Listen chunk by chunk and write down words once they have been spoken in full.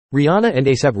Rihanna and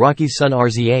A$AP Rocky's son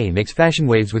RZA makes fashion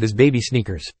waves with his baby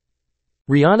sneakers.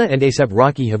 Rihanna and A$AP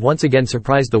Rocky have once again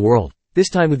surprised the world, this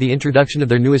time with the introduction of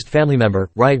their newest family member,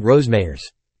 Riot Rose Mayers.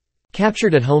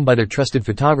 Captured at home by their trusted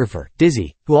photographer,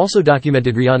 Dizzy, who also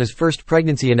documented Rihanna's first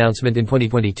pregnancy announcement in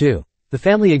 2022, the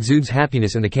family exudes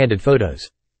happiness in the candid photos.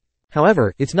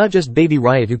 However, it's not just baby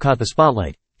Riot who caught the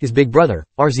spotlight. His big brother,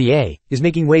 RZA, is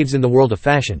making waves in the world of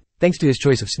fashion, thanks to his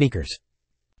choice of sneakers.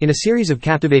 In a series of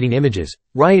captivating images,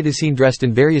 Riot is seen dressed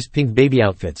in various pink baby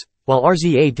outfits, while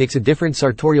RZA takes a different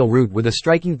sartorial route with a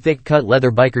striking thick-cut leather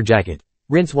biker jacket,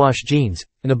 rinse-wash jeans,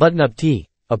 and a button-up tee,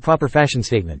 a proper fashion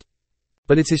statement.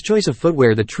 But it's his choice of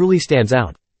footwear that truly stands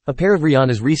out, a pair of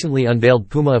Rihanna's recently unveiled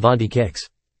Puma Avanti kicks.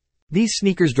 These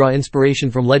sneakers draw inspiration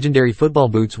from legendary football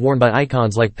boots worn by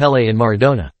icons like Pele and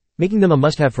Maradona, making them a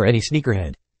must-have for any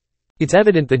sneakerhead. It's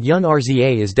evident that young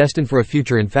RZA is destined for a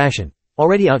future in fashion,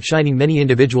 already outshining many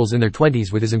individuals in their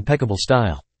 20s with his impeccable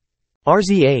style.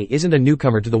 RZA isn't a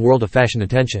newcomer to the world of fashion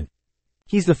attention.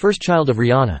 He's the first child of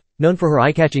Rihanna, known for her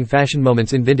eye-catching fashion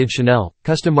moments in vintage Chanel,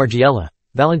 custom Margiela,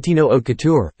 Valentino Haute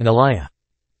Couture, and Alaya.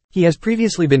 He has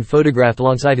previously been photographed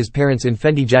alongside his parents in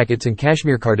Fendi jackets and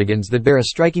cashmere cardigans that bear a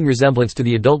striking resemblance to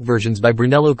the adult versions by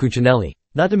Brunello Cucinelli,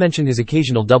 not to mention his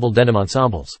occasional double denim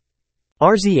ensembles.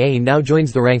 RZA now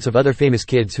joins the ranks of other famous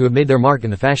kids who have made their mark in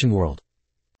the fashion world.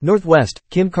 Northwest,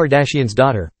 Kim Kardashian's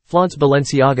daughter, flaunts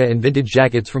Balenciaga and vintage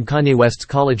jackets from Kanye West's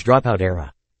college dropout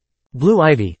era. Blue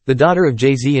Ivy, the daughter of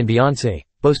Jay-Z and Beyoncé,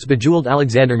 boasts bejeweled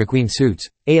Alexander McQueen suits,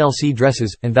 ALC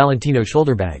dresses, and Valentino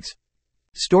shoulder bags.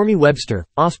 Stormy Webster,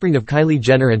 offspring of Kylie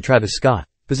Jenner and Travis Scott,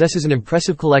 possesses an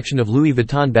impressive collection of Louis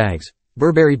Vuitton bags,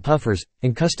 Burberry puffers,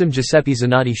 and custom Giuseppe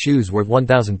Zanotti shoes worth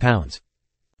 £1,000.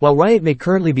 While Riot may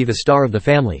currently be the star of the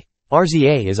family,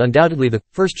 RZA is undoubtedly the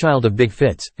first child of big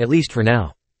fits, at least for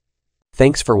now.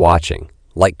 Thanks for watching.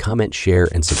 Like, comment, share,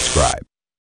 and subscribe.